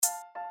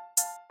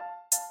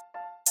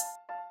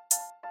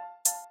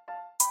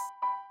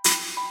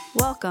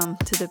Welcome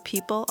to the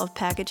People of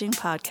Packaging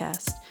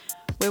podcast,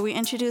 where we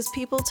introduce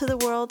people to the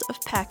world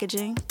of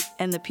packaging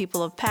and the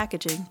people of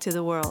packaging to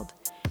the world.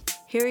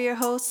 Here are your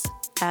hosts,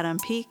 Adam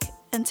Peak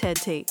and Ted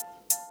Tate.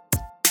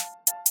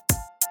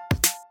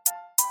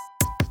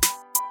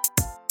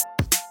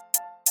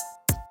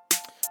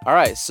 All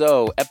right,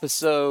 so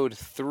episode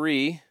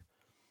 3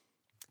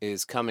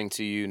 is coming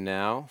to you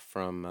now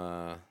from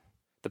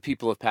the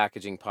People of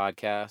Packaging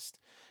podcast.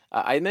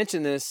 I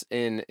mentioned this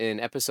in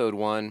episode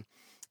 1,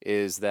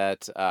 is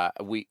that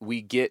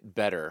we get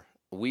better.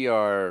 We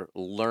are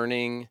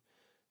learning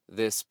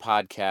this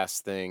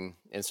podcast thing,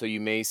 and so you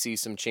may see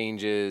some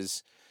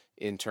changes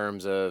in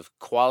terms of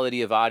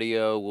quality of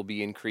audio will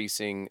be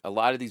increasing. A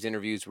lot of these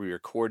interviews we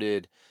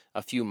recorded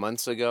a few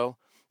months ago,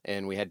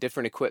 and we had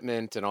different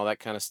equipment and all that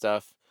kind of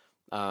stuff.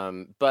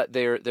 But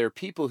they're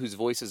people whose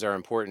voices are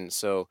important.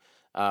 So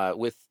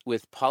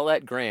with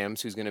Paulette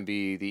Grams, who's going to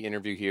be the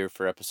interview here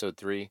for episode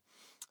 3,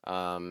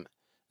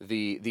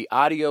 the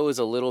audio is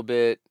a little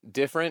bit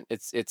different.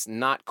 It's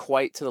not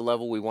quite to the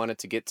level we want it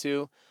to get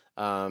to,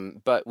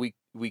 but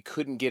we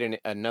couldn't get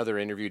another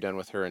interview done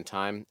with her in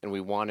time, and we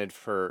wanted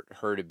for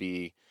her to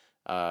be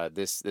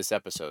this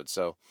episode.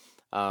 So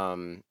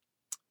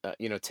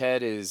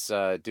Ted is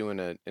doing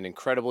an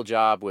incredible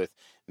job with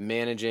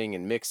managing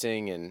and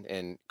mixing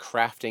and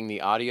crafting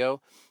the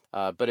audio.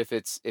 But if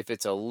it's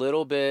a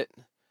little bit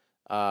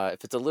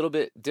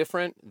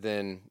different,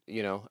 then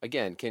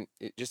again, can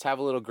just have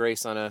a little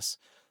grace on us.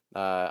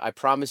 I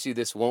promise you,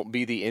 this won't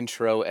be the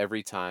intro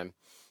every time.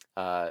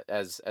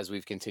 As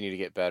we've continued to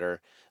get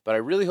better. But I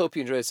really hope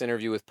you enjoy this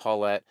interview with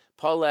Paulette.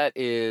 Paulette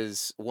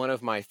is one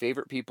of my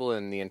favorite people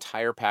in the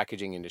entire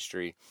packaging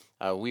industry.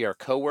 We are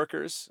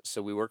co-workers,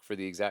 so we work for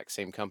the exact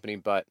same company,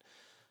 but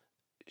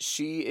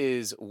she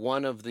is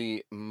one of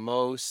the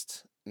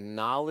most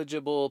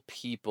knowledgeable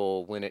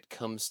people when it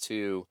comes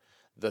to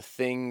the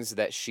things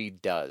that she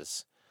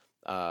does.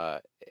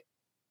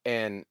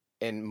 And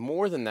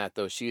more than that,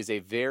 though, she is a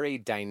very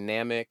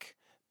dynamic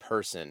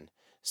person.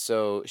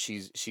 So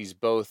she's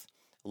both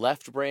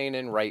left brain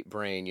and right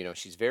brain.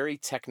 She's very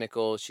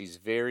technical. She's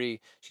very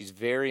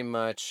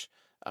much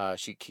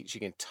she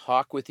can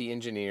talk with the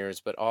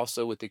engineers, but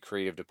also with the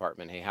creative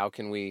department. Hey, how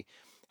can we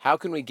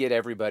get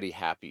everybody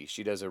happy?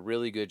 She does a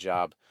really good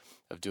job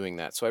of doing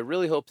that. So I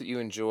really hope that you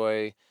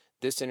enjoy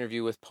this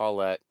interview with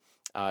Paulette.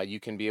 You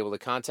can be able to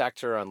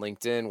contact her on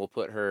LinkedIn. We'll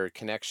put her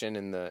connection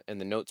in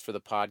the notes for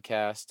the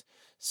podcast.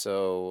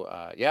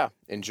 So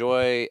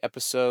enjoy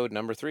episode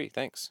number 3.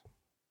 Thanks.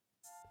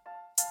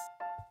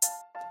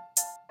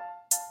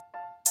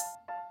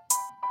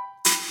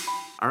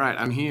 All right,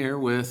 I'm here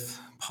with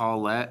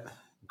Paulette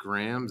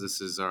Grams. This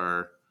is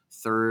our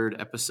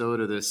 3rd episode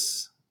of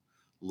this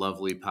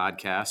lovely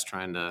podcast,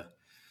 trying to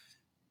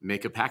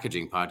make a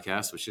packaging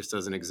podcast, which just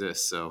doesn't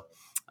exist. So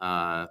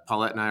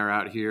Paulette and I are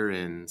out here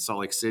in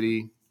Salt Lake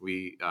City.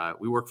 We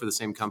work for the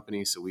same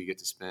company, so we get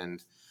to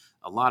spend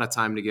a lot of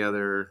time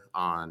together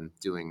on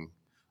doing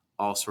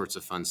all sorts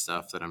of fun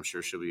stuff that I'm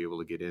sure she'll be able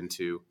to get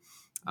into.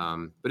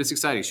 But it's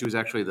exciting. She was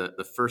actually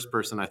the first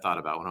person I thought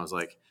about when I was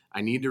like, I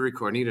need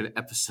an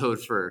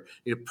episode for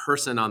a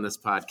person on this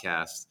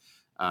podcast.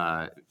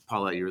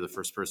 Paulette, you were the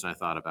first person I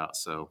thought about.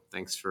 So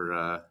thanks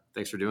for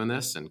doing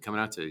this and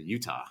coming out to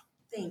Utah.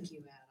 Thank you,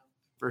 Adam.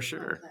 For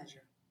sure. My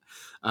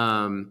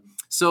pleasure.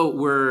 So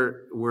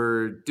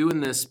we're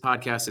doing this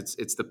podcast.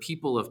 It's the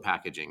People of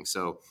Packaging.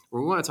 So we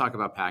want to talk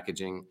about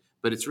packaging,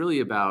 but it's really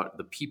about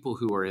the people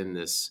who are in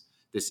this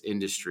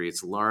industry.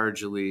 It's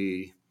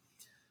largely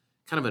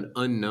kind of an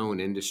unknown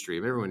industry.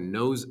 Everyone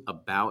knows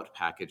about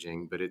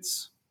packaging, but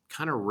it's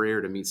kind of rare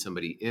to meet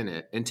somebody in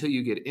it until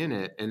you get in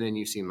it, and then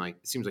it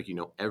seems like you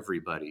know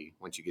everybody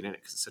once you get in it,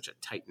 because it's such a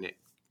tight-knit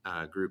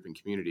group and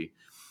community.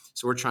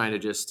 So we're trying to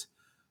just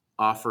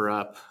offer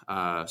up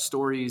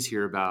stories,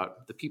 hear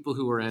about the people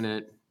who are in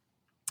it,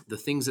 the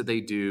things that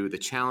they do, the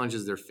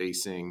challenges they're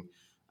facing,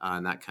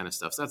 and that kind of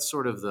stuff. So that's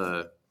sort of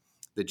the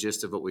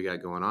gist of what we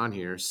got going on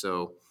here.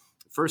 So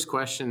first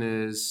question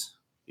is,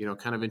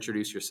 kind of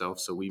introduce yourself.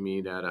 So we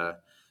meet at a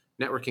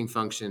networking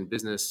function,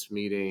 business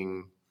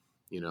meeting,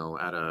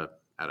 at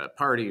a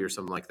party or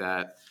something like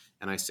that.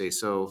 And I say,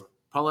 so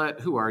Paulette,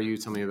 who are you?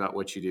 Tell me about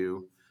what you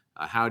do.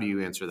 How do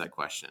you answer that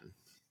question?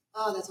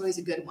 Oh, that's always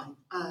a good one.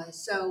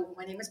 So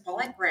my name is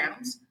Paulette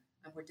Grams.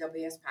 I'm with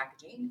WS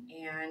Packaging,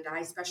 and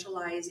I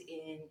specialize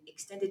in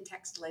extended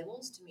text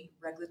labels to meet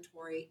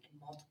regulatory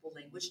and multiple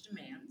language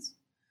demands.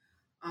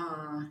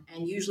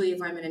 And usually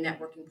if I'm in a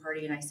networking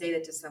party and I say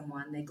that to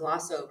someone, they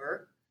gloss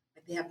over,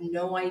 like they have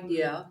no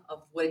idea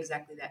of what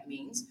exactly that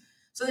means.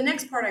 So the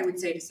next part I would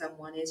say to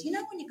someone is,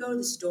 when you go to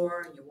the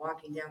store and you're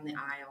walking down the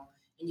aisle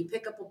and you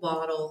pick up a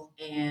bottle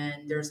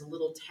and there's a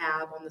little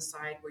tab on the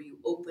side where you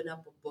open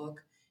up a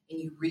book and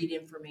you read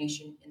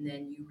information and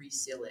then you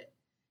reseal it.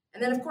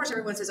 And then, of course,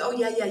 everyone says, oh,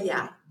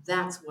 yeah,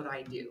 that's what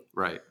I do.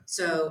 Right.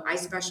 So I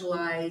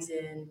specialize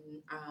in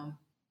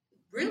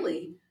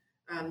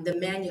the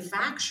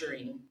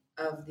manufacturing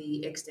of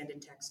the extended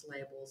text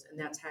labels, and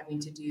that's having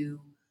to do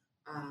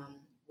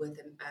with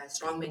a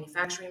strong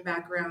manufacturing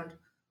background,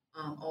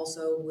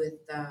 Also with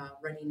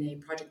running a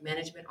project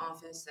management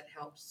office that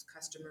helps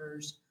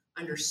customers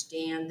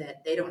understand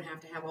that they don't have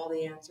to have all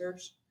the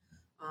answers.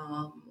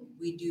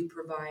 We do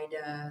provide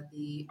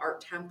the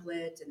art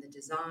templates and the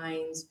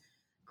designs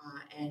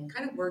and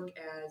kind of work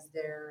as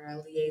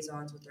their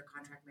liaisons with their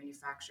contract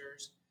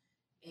manufacturers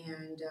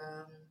and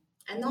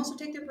also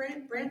take their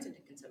brands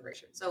into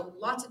consideration. So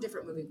lots of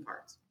different moving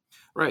parts.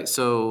 Right.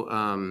 So,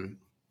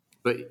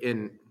 but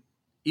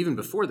even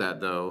before that,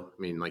 though,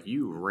 I mean, like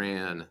you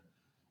ran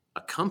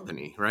a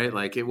company, right?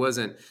 Like it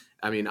wasn't.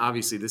 I mean,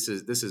 obviously, this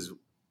is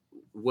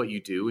what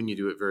you do, and you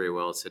do it very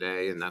well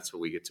today, and that's what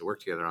we get to work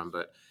together on.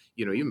 But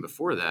even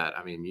before that,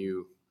 I mean,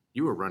 you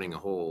were running a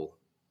whole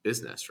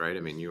business, right? I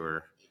mean, you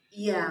were.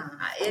 Yeah,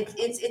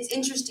 it's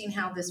interesting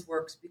how this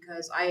works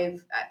because I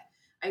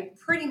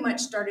pretty much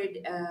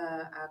started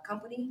a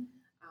company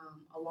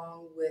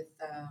along with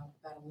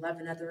about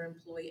 11 other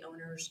employee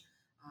owners,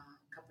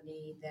 a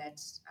company that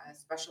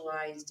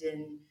specialized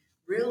in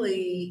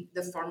really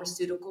the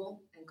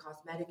pharmaceutical and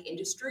cosmetic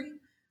industry.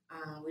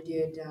 We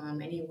did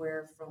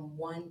anywhere from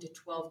 1 to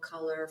 12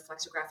 color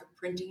flexographic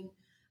printing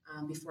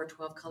before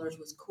 12 colors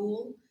was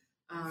cool.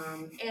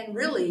 And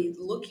really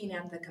looking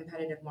at the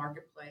competitive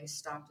marketplace,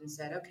 stopped and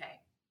said, okay,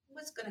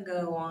 what's going to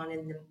go on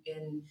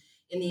in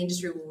the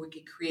industry where we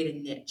could create a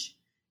niche?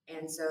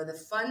 And so the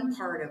fun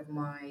part of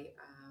my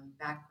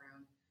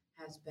background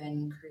has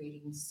been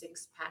creating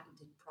 6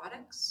 patented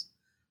products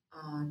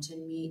to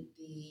meet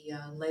the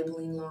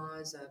labeling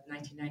laws of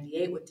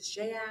 1998 with the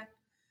SHEA Act,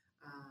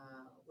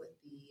 with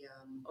the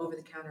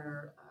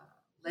over-the-counter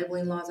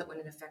labeling laws that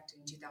went into effect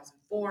in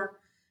 2004,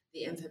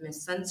 the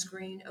infamous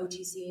sunscreen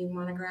OTC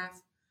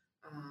monograph,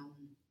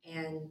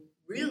 and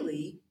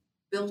really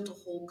built a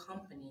whole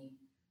company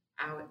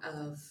out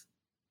of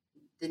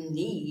the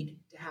need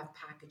to have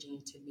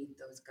packaging to meet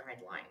those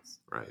guidelines.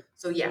 Right.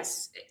 So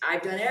yes,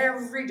 I've done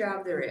every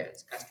job there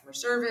is: customer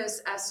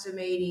service,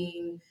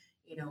 estimating,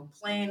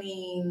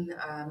 planning,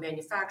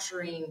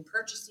 manufacturing,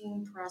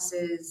 purchasing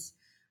presses,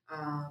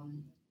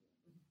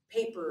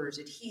 papers,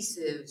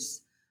 adhesives.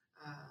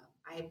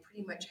 I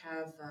pretty much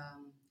have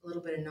a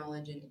little bit of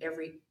knowledge in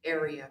every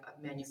area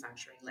of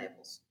manufacturing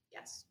labels.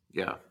 Yes.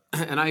 Yeah,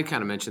 and I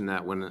kind of mentioned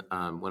that when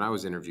I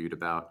was interviewed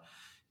about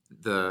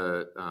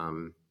the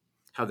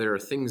how there are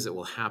things that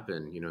will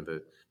happen.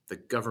 The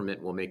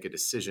government will make a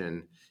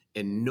decision,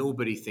 and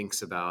nobody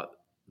thinks about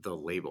the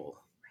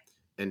label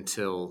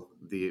until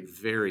the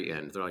very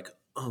end. They're like,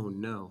 "Oh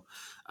no."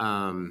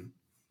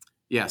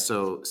 Yeah.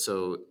 So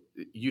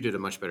you did a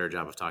much better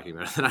job of talking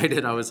about it than I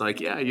did. I was like,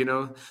 yeah,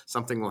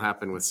 something will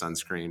happen with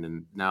sunscreen,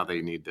 and now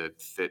they need to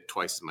fit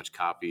twice as much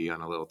copy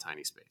on a little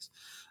tiny space.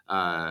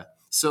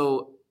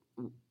 So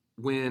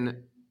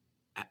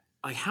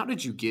how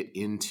did you get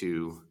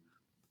into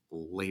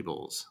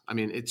labels? I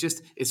mean, it's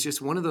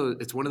just one of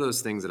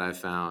those things that I've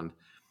found.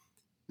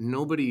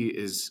 Nobody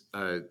is,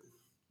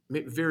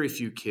 very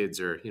few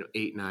kids are,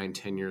 8, 9,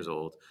 10 years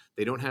old.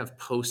 They don't have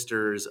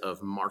posters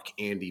of Mark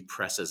Andy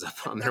presses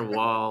up on their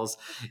walls.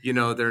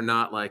 They're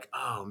not like,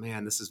 oh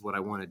man, this is what I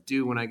want to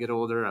do when I get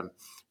older. I'm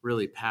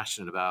really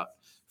passionate about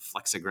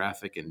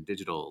flexographic and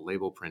digital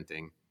label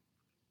printing.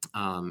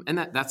 And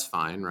that's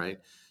fine, right?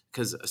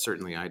 Because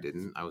certainly I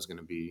didn't. I was going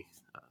to be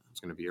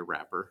a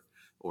rapper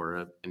or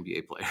an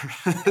NBA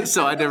player,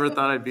 so I never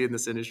thought I'd be in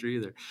this industry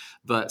either.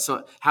 But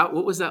so,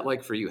 what was that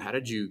like for you? How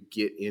did you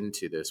get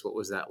into this? What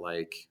was that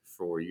like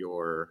for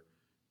your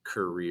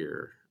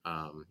career?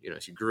 So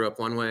you grew up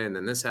one way, and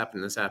then this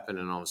happened,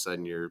 and all of a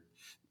sudden you're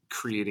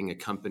creating a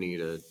company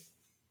to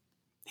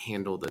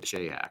handle the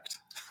SHEA Act.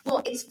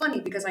 Well, it's funny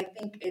because I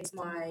think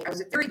I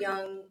was a very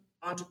young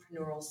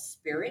entrepreneurial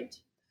spirit.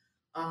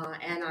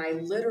 And I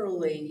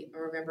literally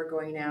remember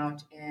going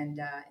out, and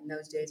in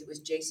those days it was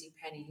J.C.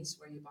 Penney's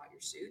where you bought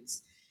your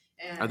suits.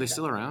 And, are they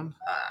still around?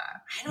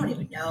 I don't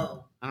even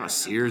know. I don't know.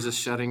 Sears is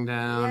shutting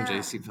down. Yeah.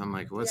 J.C. I'm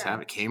like, what's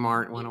happening?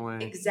 Kmart went away.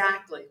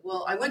 Exactly.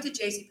 Well, I went to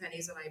J.C.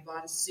 Penney's and I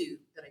bought a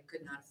suit that I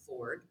could not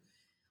afford.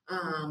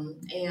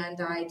 And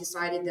I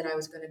decided that I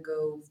was going to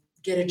go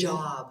get a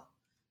job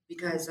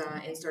because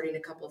in starting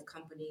a couple of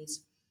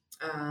companies,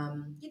 I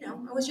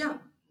was young.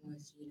 I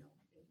was,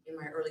 in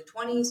my early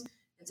 20s.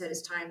 And said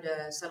it's time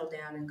to settle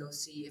down and go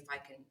see if I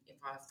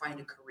find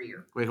a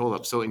career. Wait, hold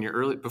up. So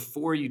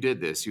before you did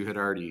this, you had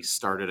already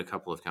started a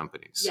couple of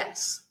companies.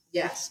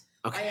 Yes.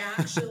 Okay. I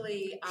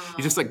actually.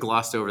 You just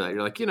glossed over that.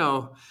 You're like,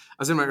 I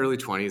was in my early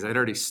 20s. I'd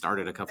already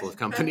started a couple of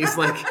companies.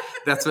 Like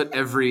that's what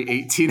every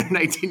 18 or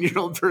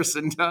 19-year-old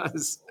person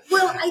does.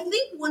 Well, I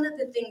think one of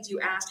the things you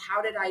asked,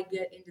 how did I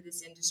get into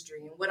this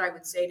industry? And what I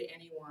would say to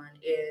anyone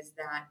is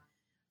that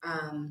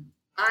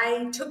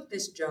I took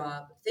this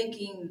job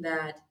thinking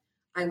that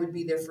I would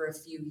be there for a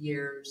few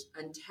years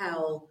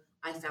until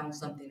I found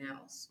something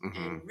else.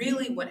 Mm-hmm. And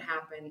really what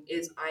happened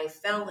is I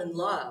fell in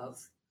love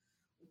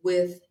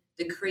with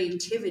the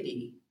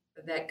creativity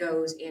that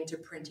goes into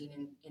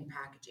printing and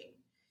packaging,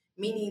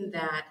 meaning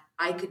that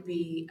I could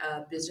be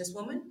a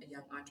businesswoman, a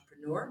young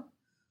entrepreneur.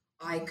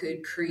 I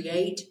could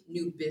create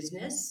new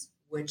business,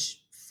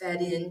 which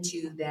fed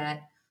into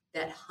that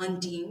that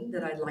hunting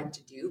that I like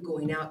to do,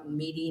 going out and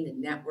meeting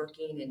and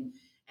networking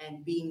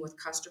and being with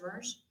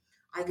customers.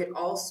 I could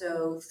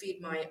also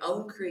feed my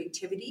own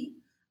creativity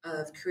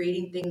of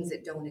creating things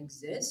that don't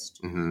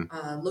exist,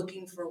 Mm-hmm.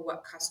 looking for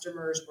what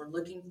customers were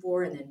looking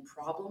for, and then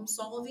problem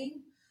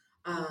solving.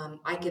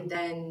 I could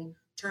then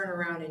turn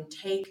around and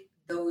take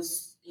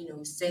those,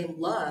 same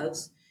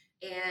loves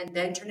and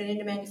then turn it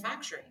into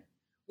manufacturing,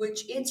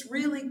 which it's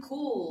really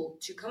cool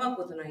to come up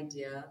with an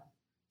idea,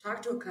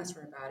 talk to a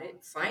customer about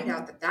it, find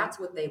out that that's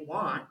what they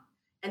want,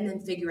 and then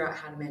figure out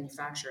how to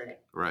manufacture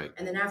it. Right.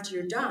 And then after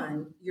you're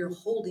done, you're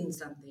holding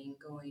something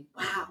going,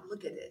 wow,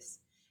 look at this.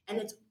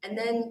 And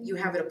then you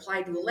have it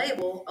applied to a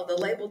label, of the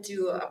label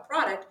to a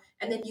product,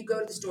 and then you go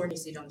to the store and you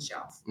see it on the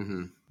shelf.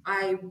 Mm-hmm.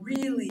 I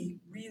really,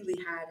 really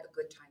had a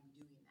good time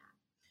doing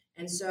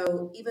that. And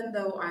so even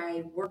though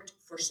I worked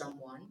for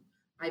someone,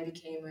 I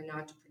became an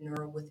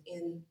entrepreneur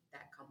within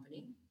that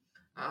company,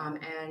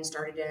 and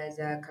started as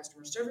a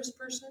customer service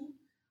person,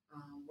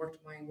 worked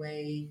my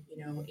way,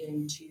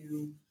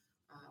 into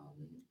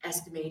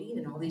estimating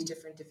and all these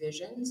different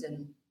divisions,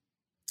 and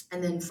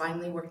then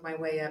finally worked my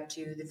way up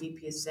to the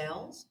VP of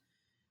sales.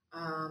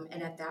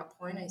 And at that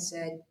point, I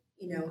said,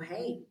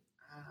 hey,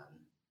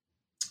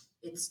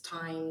 it's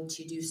time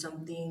to do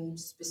something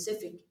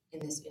specific in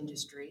this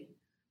industry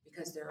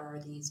because there are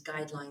these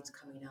guidelines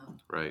coming up.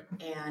 Right.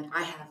 And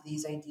I have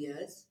these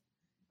ideas.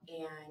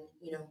 And,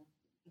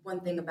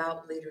 one thing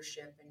about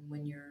leadership and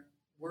when you're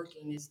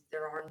working is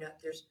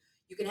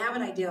you can have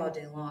an idea all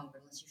day long, but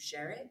unless you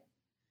share it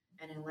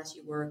and unless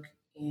you work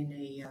in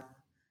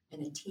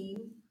a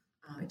team,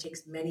 it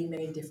takes many,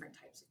 many different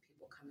types of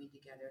people coming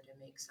together to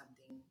make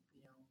something,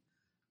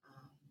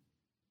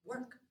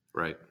 work.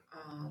 Right.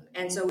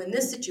 And so in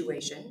this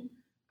situation,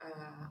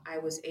 I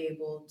was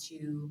able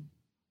to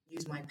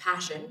use my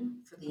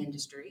passion for the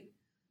industry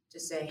to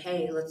say,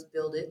 hey, let's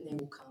build it and they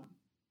will come.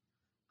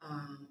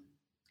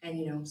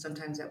 And,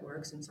 sometimes that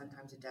works and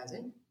sometimes it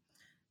doesn't.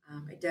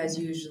 It does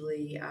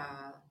usually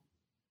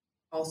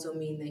also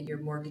mean that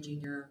you're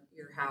mortgaging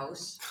your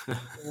house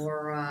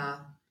or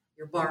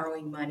you're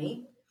borrowing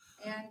money.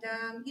 And,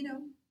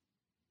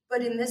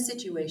 but in this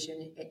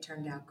situation, it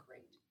turned out great.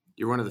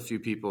 You're one of the few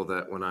people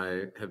that when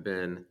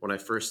I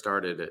first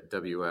started at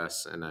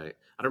WS, and I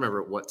don't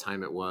remember what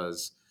time it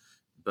was,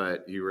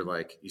 but you were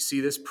like, you see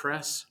this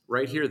press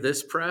right here,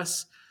 this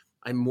press?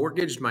 I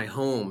mortgaged my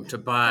home to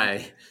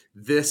buy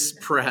this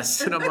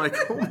press. And I'm like,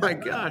 oh my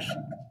gosh,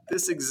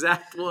 this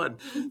exact one.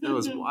 That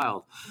was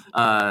wild.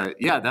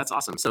 Yeah, that's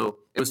awesome. So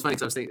it was funny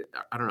because I was thinking,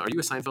 I don't know, are you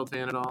a Seinfeld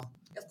fan at all?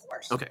 Of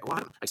course. Okay, well,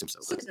 I assume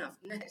so. Soup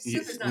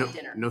is not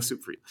dinner. No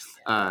soup for you.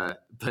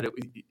 But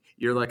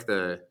you're like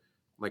the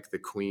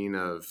queen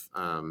of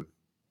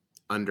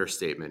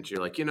understatement. You're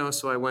like,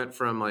 so I went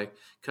from like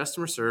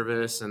customer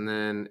service, and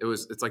then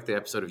it's like the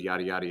episode of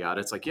Yada Yada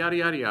Yada. It's like yada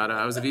yada yada.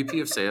 I was the VP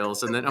of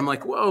sales, and then I'm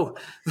like, whoa.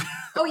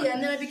 Oh yeah,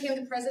 and then I became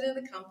the president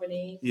of the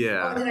company.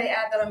 Yeah. Oh, and then I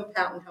add that I'm a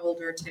patent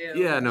holder too.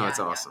 Yeah, no, it's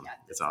awesome. Yeah,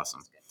 it's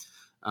awesome.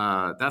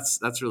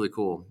 That's really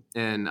cool.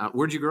 And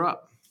where'd you grow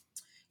up?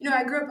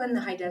 I grew up in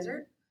the high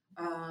desert,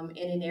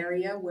 in an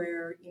area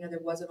where there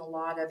wasn't a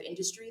lot of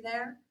industry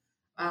there.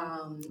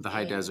 The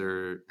high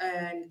desert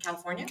and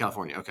California.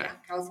 California, okay. Yeah,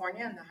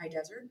 California and the high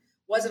desert.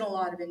 Wasn't a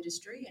lot of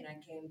industry, and I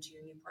came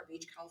to Newport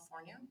Beach,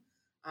 California,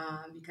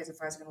 because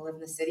if I was going to live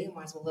in the city, I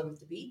might as well live at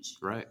the beach.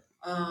 Right.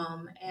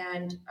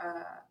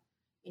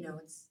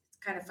 It's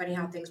kind of funny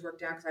how things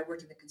worked out because I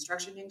worked in the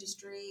construction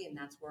industry, and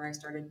that's where I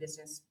started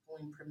business,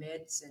 pulling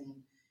permits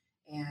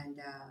and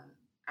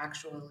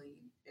actually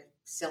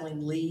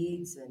selling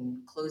leads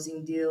and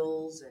closing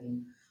deals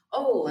and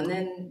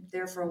then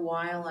there for a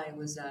while I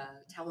was a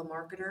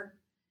telemarketer.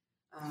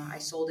 I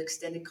sold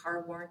extended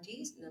car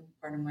warranties, and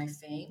part of my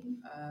fame,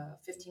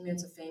 15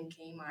 Minutes of Fame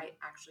came. I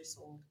actually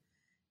sold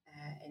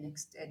an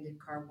extended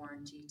car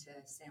warranty to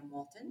Sam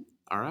Walton.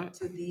 All right.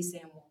 To the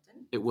Sam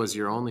Walton. It was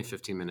your only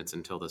 15 minutes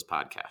until this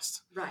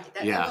podcast. Right.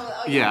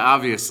 Yeah,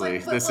 obviously.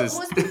 But what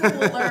most people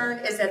will learn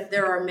is that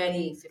there are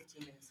many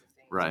 15 Minutes of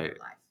Fame in your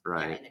life.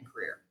 Right. In a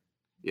career.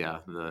 Yeah,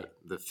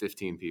 the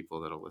 15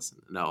 people that'll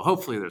listen. No,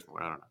 hopefully there's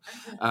more. I don't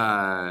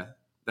know.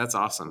 That's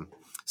awesome.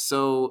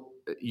 So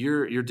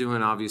you're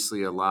doing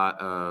obviously a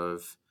lot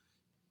of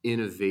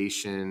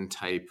innovation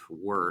type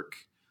work.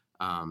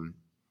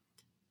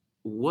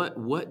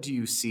 What do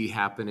you see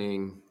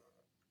happening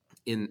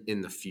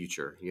in the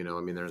future?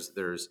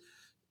 There's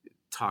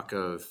talk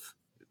of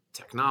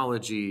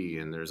technology,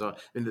 and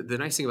and the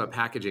nice thing about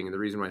packaging, and the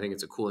reason why I think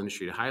it's a cool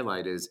industry to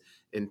highlight, is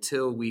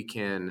until we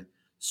can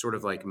sort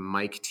of like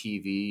Mike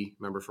TV,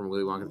 remember from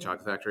Willy Wonka and the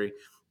Chocolate Factory,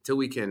 until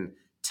we can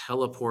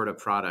teleport a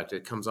product.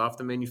 It comes off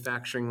the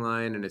manufacturing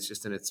line and it's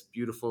just in its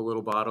beautiful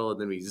little bottle, and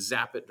then we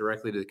zap it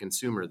directly to the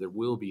consumer. There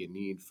will be a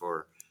need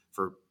for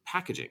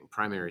packaging,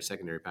 primary,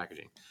 secondary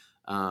packaging.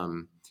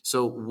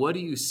 So what do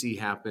you see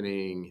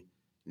happening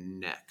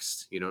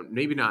next?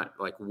 Maybe not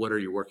like what are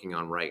you working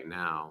on right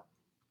now,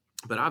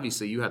 but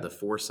obviously you had the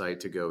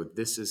foresight to go,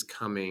 this is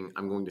coming.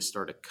 I'm going to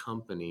start a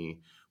company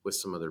with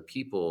some other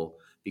people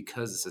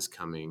because this is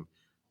coming.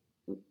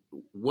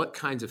 what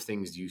kinds of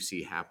things do you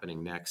see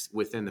happening next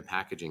within the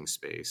packaging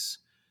space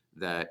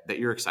that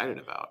you're excited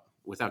about,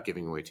 without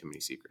giving away too many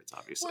secrets,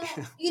 obviously?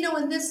 Well,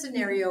 in this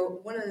scenario,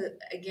 one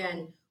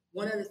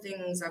of the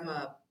things, I'm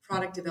a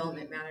product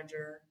development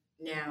manager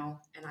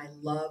now, and I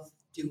love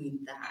doing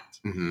that.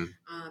 Mm-hmm.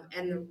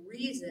 And the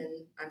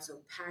reason I'm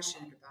so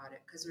passionate about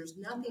it, because there's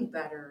nothing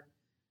better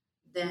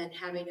than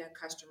having a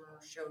customer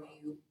show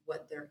you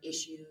what their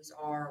issues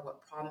are,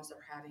 what problems they're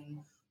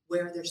having,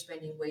 where they're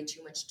spending way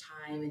too much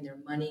time and their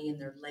money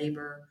and their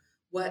labor,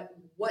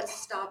 what's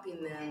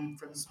stopping them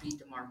from speed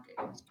to market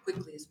as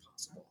quickly as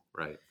possible.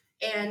 Right.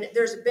 And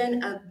there's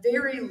been a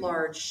very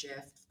large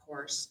shift, of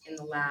course, in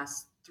the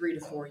last 3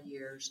 to 4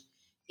 years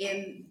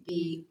in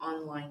the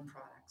online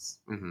products.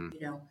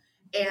 Mm-hmm.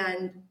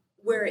 And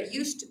where it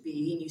used to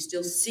be, and you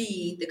still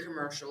see the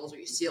commercials, or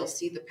you still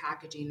see the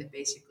packaging that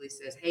basically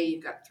says, hey,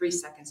 you've got 3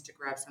 seconds to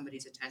grab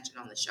somebody's attention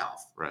on the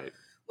shelf. Right.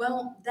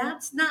 Well,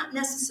 that's not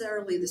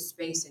necessarily the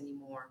space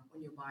anymore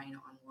when you're buying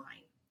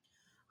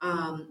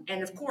online.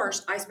 And of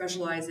course, I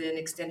specialize in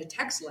extended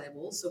text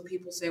labels. So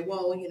people say,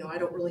 well, I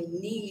don't really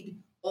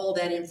need all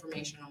that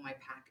information on my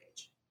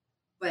package.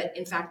 But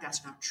in fact,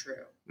 that's not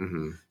true.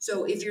 Mm-hmm.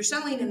 So if you're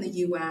selling in the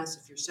US,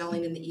 if you're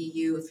selling in the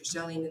EU, if you're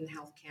selling in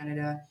Health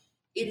Canada,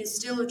 it is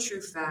still a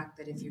true fact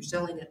that if you're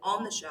selling it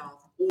on the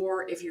shelf,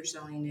 or if you're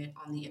selling it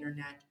on the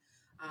internet,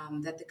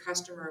 that the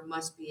customer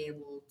must be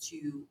able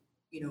to,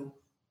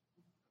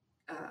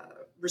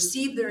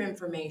 receive their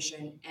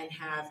information and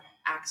have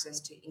access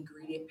to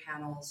ingredient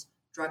panels,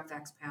 drug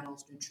facts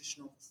panels,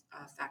 nutritional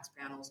facts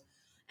panels.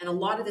 And a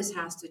lot of this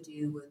has to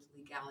do with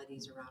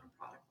legalities around a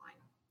product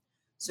line.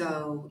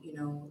 So,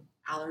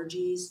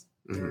 allergies,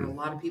 there are a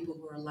lot of people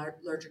who are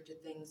allergic to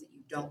things that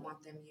you don't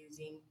want them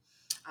using.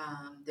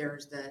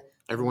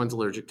 Everyone's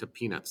allergic to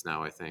peanuts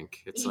now, I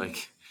think. It's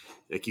like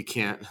you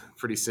can't,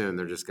 pretty soon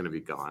they're just going to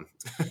be gone.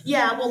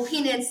 Yeah, well,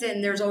 peanuts,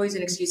 and there's always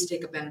an excuse to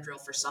take a Benadryl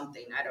for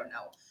something. I don't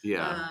know.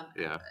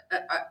 Yeah.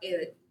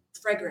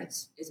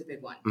 Fragrance is a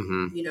big one.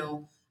 Mm-hmm.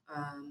 The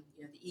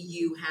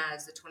EU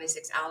has the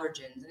 26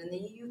 allergens, and in the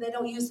EU they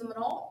don't use them at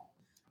all.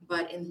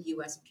 But in the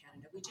US and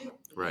Canada, we do.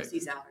 We use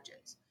these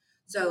allergens.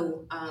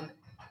 So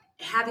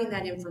having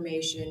that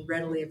information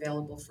readily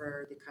available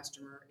for the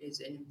customer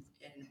is an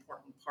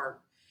important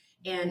part.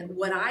 And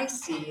what I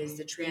see is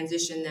the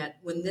transition that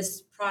when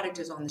this product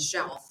is on the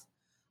shelf,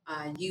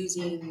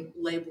 using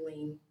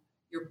labeling,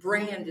 your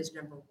brand is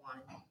number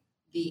one.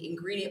 The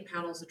ingredient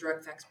panels, the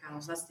drug facts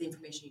panels, that's the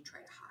information you try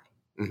to hide.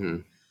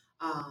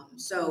 Mm-hmm.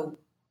 So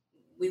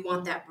we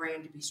want that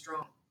brand to be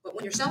strong. But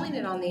when you're selling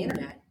it on the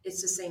internet,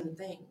 it's the same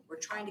thing. We're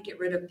trying to get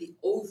rid of the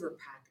over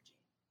packaging.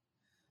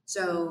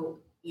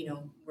 So,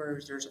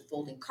 where there's a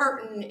folding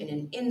carton and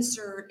an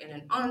insert and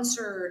an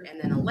onsert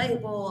and then a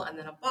label and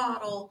then a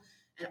bottle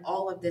and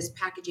all of this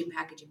packaging.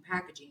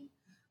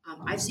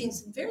 I've seen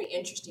some very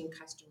interesting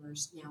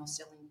customers now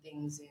selling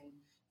things in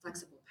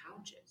flexible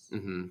pouches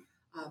Mm-hmm.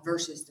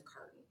 Versus the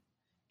carton.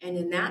 And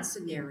in that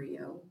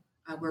scenario,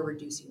 we're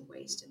reducing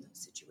waste in those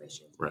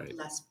situations. Right.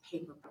 Less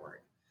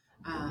paperboard.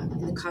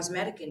 In the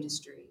cosmetic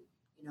industry,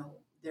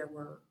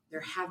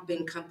 there have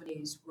been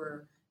companies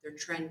where their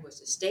trend was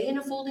to stay in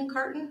a folding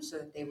carton so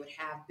that they would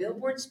have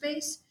billboard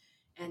space.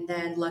 And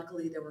then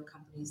luckily there were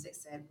companies that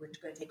said, we're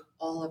going to take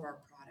all of our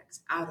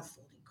products out of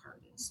folding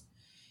cartons.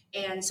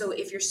 And so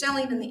if you're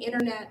selling on the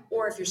internet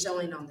or if you're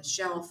selling on the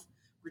shelf,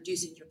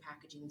 reducing your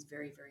packaging is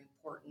very, very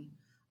important.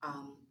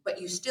 But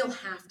you still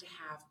have to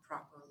have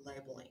proper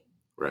labeling.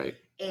 Right.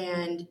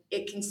 And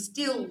it can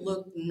still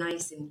look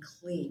nice and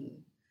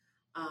clean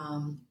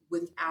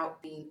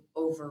without being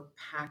over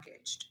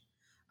packaged.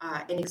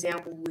 An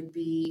example would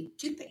be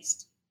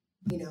toothpaste.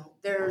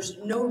 There's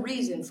no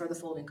reason for the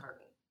folding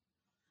carton.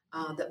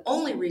 The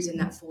only reason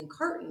that folding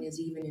carton is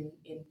even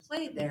in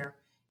play there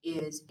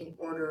is in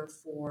order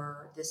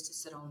for this to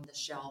sit on the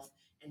shelf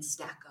and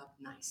stack up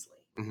nicely.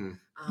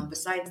 Mm-hmm.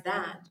 Besides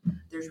that,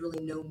 there's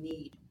really no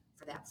need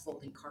for that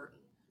folding carton.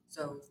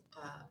 So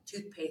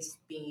toothpaste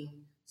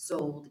being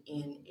sold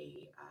in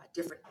a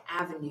different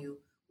avenue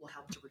will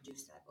help to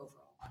reduce that overall.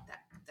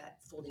 That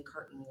folding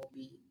carton will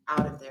be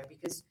out of there,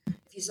 because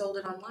if you sold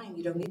it online,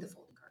 you don't need the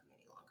folding carton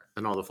any longer.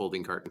 And all the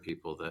folding carton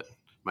people that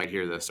might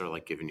hear this are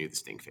like giving you the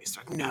stink face.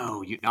 Like,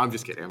 no, I'm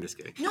just kidding.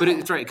 No. But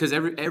it's right, because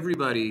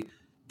everybody,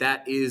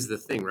 that is the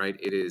thing, right?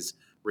 It is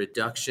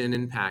reduction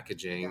in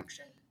packaging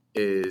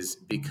is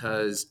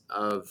because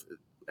of,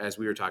 as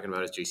we were talking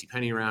about, is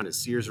JCPenney around,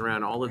 is Sears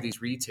around, all of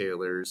these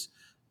retailers.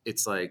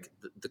 It's like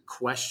the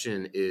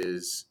question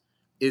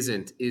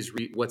isn't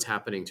what's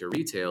happening to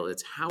retail.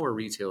 It's how are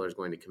retailers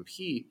going to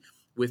compete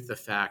with the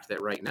fact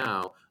that right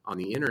now on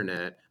the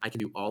internet, I can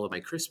do all of my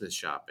Christmas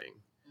shopping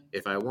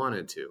if I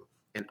wanted to.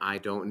 And I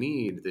don't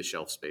need the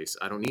shelf space.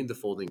 I don't need the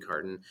folding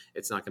carton.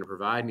 It's not going to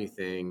provide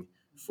anything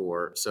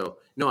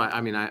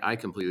I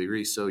completely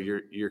agree. So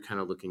you're kind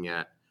of looking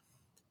at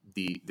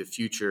the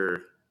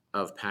future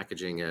of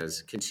packaging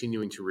as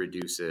continuing to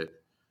reduce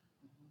it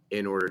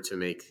in order to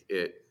make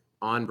it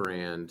on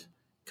brand,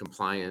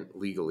 compliant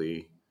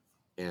legally,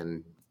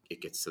 and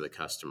it gets to the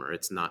customer.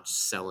 It's not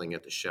selling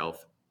at the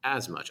shelf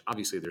as much.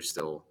 Obviously, there's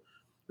still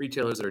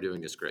retailers that are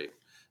doing this great,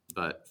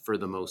 but for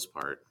the most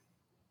part,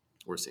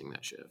 we're seeing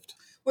that shift.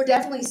 We're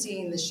definitely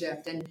seeing the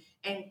shift, and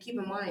keep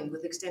in mind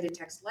with extended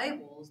text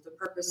labels, the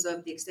purpose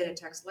of the extended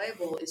text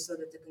label is so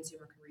that the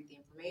consumer can read the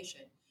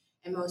information.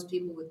 And most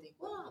people would think,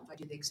 well, if I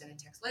do the extended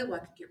text label, I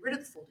could get rid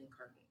of the folding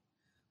carton.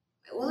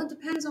 Well, it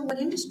depends on what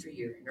industry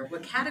you're in or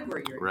what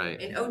category you're in.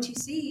 Right. In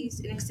OTCs,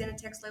 an extended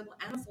text label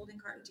and a folding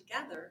carton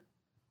together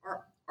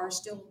are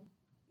still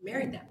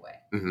married that way.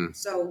 Mm-hmm.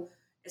 So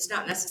it's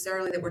not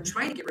necessarily that we're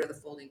trying to get rid of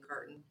the folding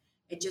carton.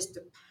 It just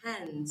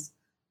depends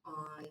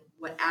on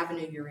what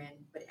avenue you're in.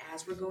 But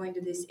as we're going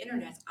to this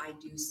internet, I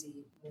do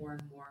see more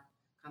and more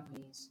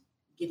companies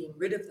getting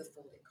rid of the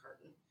folding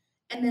carton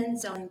and then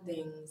selling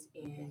things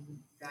in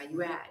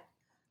value add.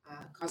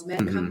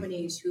 Cosmetic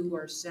companies who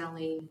are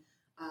selling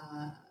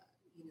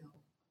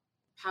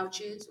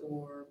pouches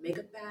or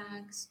makeup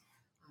bags,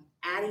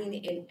 adding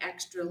an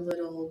extra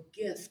little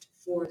gift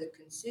for the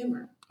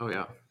consumer. Oh,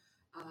 yeah.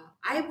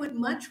 I would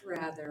much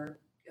rather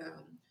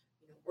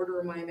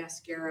order my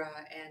mascara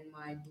and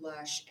my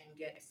blush and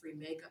get a free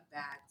makeup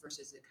bag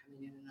versus it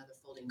coming in another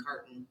folding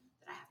carton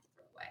that I have to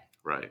throw away.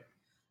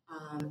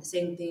 Right.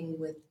 Same thing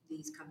with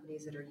these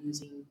companies that are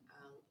using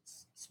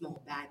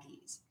small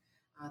baggies.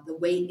 The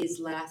weight is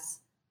less.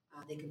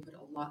 They can put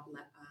a lot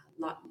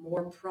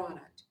more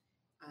product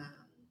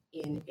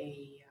in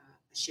a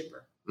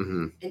shipper,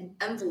 an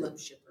envelope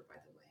shipper, by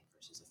the way,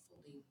 versus a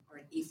folding or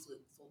an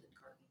e-flute folded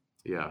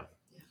carton.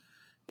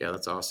 Yeah,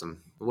 that's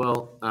awesome.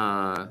 Well,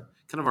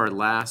 kind of our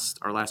last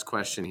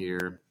question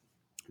here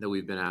that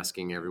we've been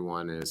asking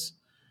everyone is,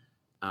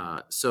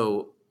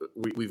 so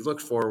we've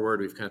looked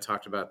forward. We've kind of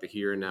talked about the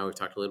here and now. We've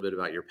talked a little bit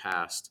about your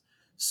past.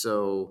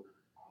 So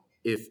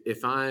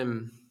if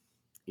I'm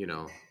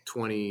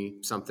 20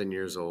 something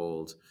years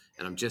old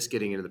and I'm just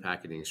getting into the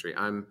packaging industry,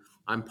 I'm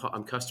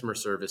customer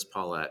service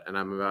Paulette, and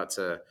I'm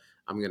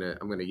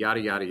gonna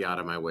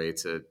yada my way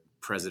to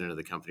president of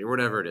the company or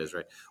whatever it is,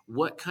 right?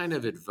 What kind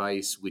of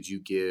advice would you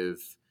give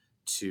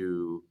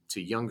to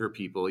younger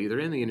people, either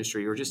in the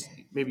industry or just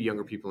maybe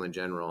younger people in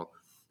general,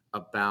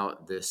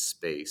 about this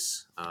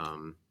space,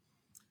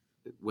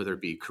 whether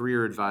it be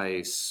career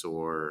advice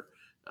or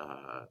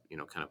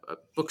kind of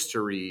books to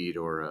read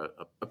or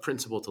a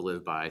principle to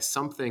live by,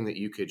 something that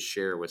you could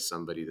share with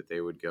somebody that they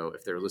would go,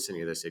 if they're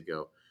listening to this, they'd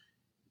go,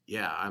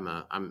 yeah,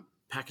 I'm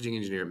packaging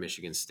engineer at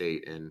Michigan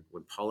State, and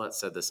when Paulette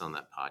said this on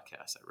that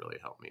podcast, that really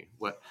helped me.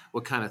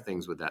 What kind of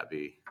things would that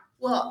be?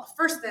 Well,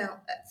 first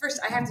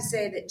I have to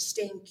say that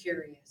staying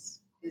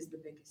curious is the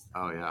biggest thing.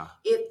 Oh yeah.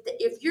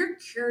 If you're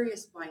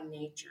curious by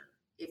nature,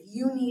 if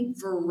you need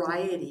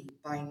variety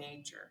by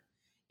nature,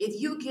 if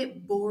you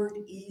get bored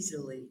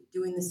easily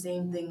doing the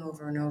same thing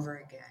over and over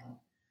again,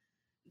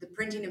 the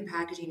printing and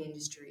packaging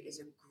industry is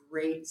a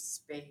great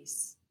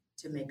space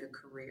to make a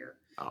career.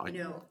 Oh,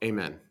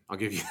 amen. I'll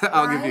give you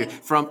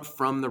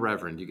from the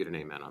Reverend. You get an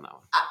amen on that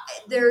one.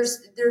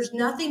 There's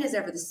nothing is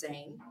ever the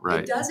same. Right.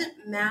 It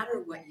doesn't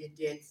matter what you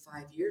did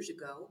 5 years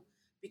ago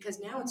because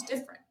now it's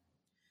different.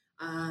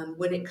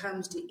 When it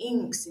comes to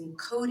inks and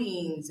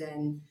coatings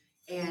and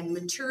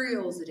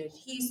materials and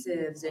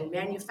adhesives and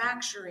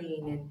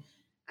manufacturing and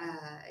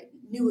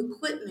new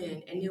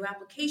equipment and new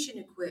application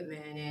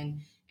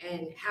equipment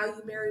and how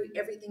you marry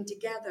everything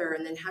together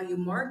and then how you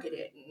market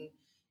it. And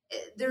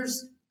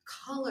there's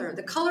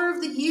the color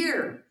of the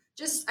year.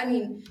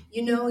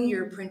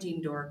 You're a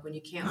printing dork when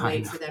you can't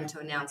wait for them to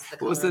announce the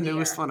color. What was the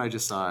newest one? I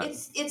just saw it.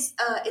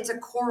 It's a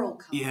coral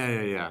color.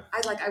 Yeah.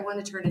 I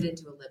want to turn it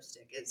into a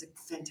lipstick. It's a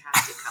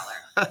fantastic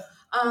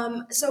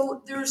color.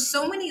 So there's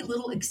so many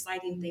little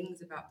exciting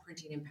things about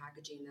printing and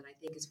packaging that I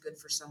think is good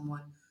for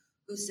someone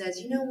who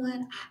says, you know what,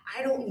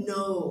 I don't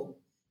know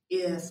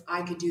if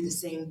I could do the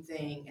same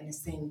thing and the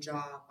same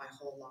job my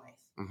whole life.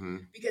 Mm-hmm.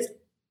 Because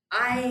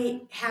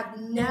I have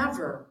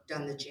never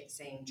done the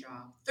same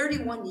job.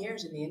 31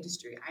 years in the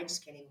industry. I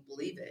just can't even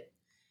believe it.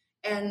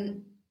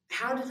 And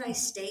how did I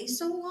stay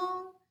so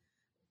long?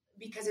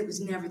 Because it was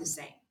never the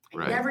same.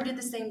 I never did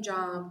the same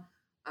job.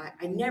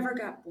 I never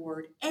got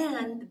bored.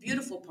 And the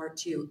beautiful part,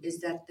 too, is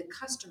that the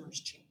customers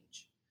change.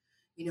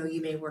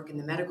 You may work in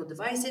the medical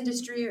device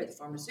industry or the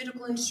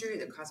pharmaceutical industry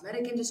or the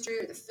cosmetic industry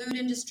or the food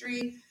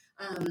industry.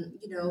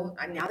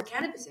 Now the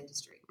cannabis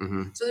industry.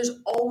 Mm-hmm. So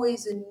there's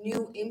always a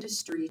new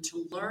industry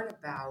to learn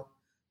about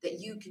that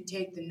you can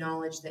take the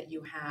knowledge that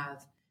you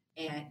have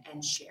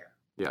and share.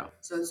 Yeah.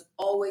 So it's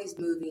always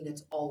moving.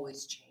 It's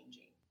always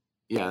changing.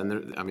 Yeah.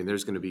 And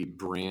there's going to be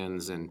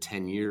brands in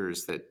 10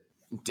 years that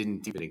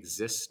didn't even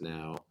exist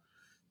now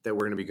that we're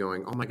going to be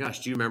going, oh my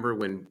gosh, do you remember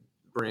when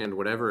brand,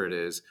 whatever it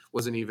is,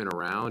 wasn't even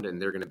around,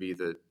 and they're going to be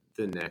the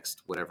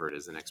next, whatever it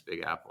is, the next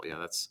big Apple. Yeah.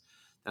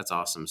 That's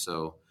awesome.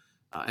 So,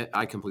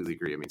 I completely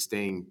agree. I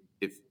mean,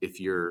 if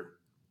you're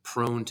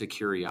prone to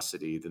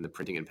curiosity, then the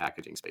printing and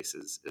packaging space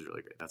is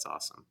really great. That's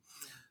awesome.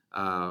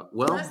 The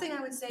last thing I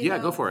would say,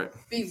 go for it.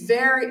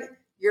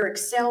 Your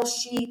Excel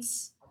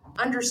sheets,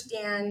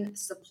 understand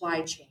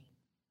supply chain.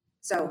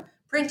 So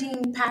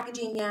printing,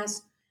 packaging,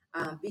 yes.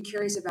 Be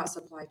curious about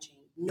supply chain.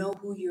 know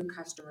who your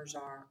customers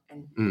are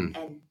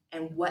Mm.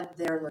 and what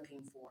they're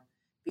looking for,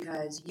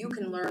 because you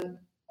can learn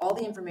all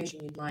the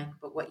information you'd like,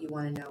 but what you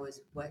want to know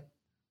is what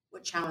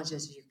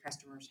challenges your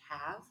customers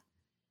have.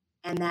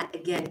 And that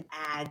again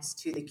adds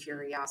to the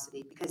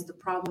curiosity, because the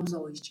problems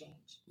always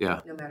change,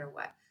 Yeah. no matter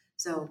what.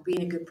 So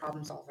being a good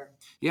problem solver.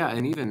 Yeah,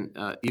 and even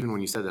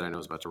when you said that, I know I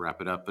was about to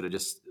wrap it up, but it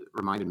just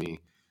reminded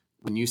me,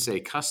 when you say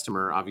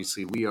customer,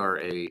 obviously we are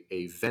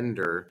a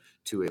vendor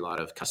to a lot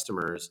of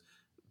customers,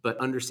 but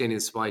understanding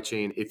the supply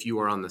chain, if you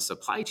are on the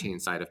supply chain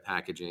side of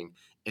packaging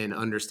and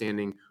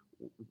understanding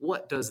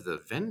what does the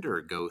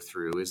vendor go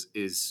through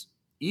is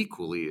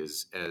equally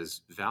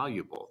as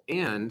valuable.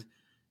 And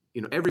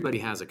everybody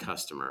has a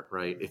customer,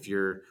 right? If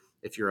you're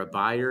a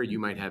buyer, you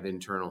might have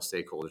internal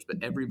stakeholders, but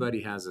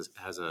everybody has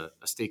a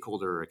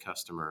stakeholder or a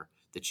customer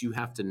that you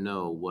have to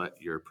know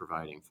what you're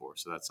providing for.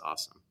 So that's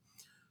awesome.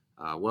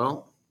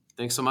 Well,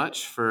 thanks so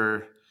much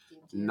for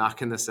Thank you.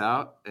 knocking this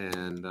out,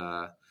 and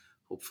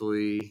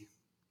hopefully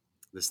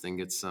this thing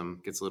gets a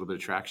little bit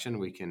of traction.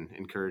 We can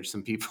encourage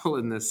some people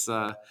in this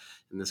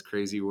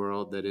crazy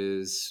world that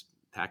is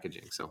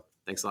packaging. So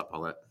thanks a lot,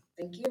 Paulette.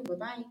 Thank you.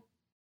 Bye-bye.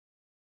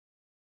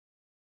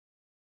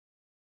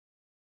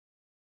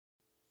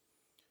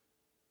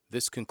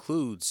 This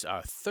concludes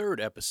our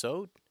third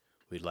episode.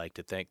 We'd like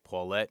to thank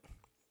Paulette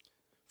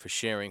for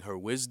sharing her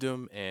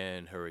wisdom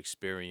and her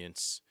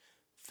experience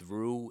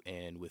through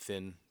and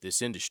within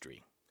this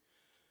industry.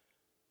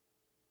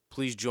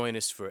 Please join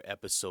us for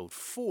episode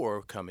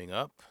 4 coming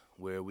up,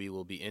 where we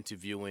will be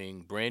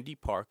interviewing Brandy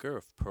Parker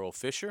of Pearl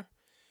Fisher,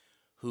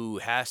 who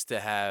has to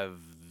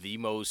have the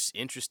most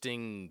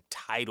interesting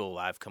title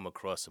I've come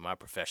across in my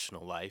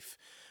professional life.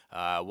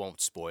 I won't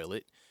spoil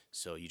it,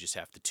 so you just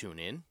have to tune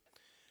in.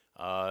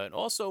 And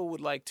also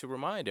would like to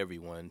remind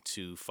everyone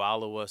to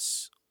follow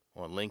us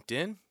on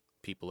LinkedIn,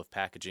 People of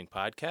Packaging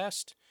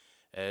Podcast,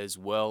 as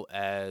well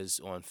as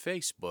on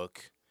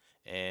Facebook,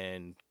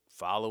 and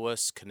follow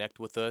us, connect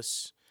with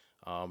us,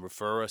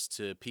 refer us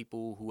to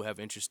people who have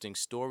interesting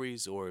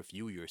stories, or if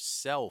you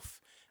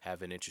yourself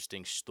have an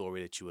interesting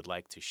story that you would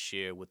like to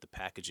share with the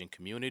packaging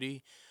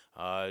community,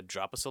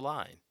 drop us a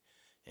line,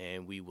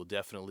 and we will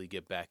definitely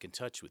get back in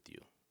touch with you.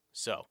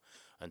 So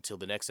until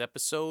the next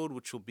episode,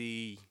 which will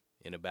be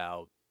in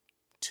about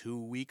 2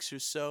 weeks or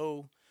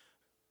so,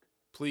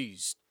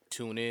 please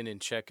tune in and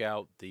check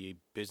out the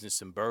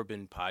Business and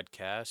Bourbon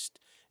podcast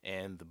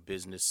and the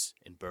Business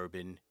and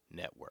Bourbon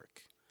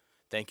Network.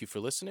 Thank you for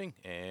listening,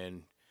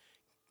 and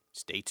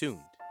stay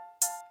tuned.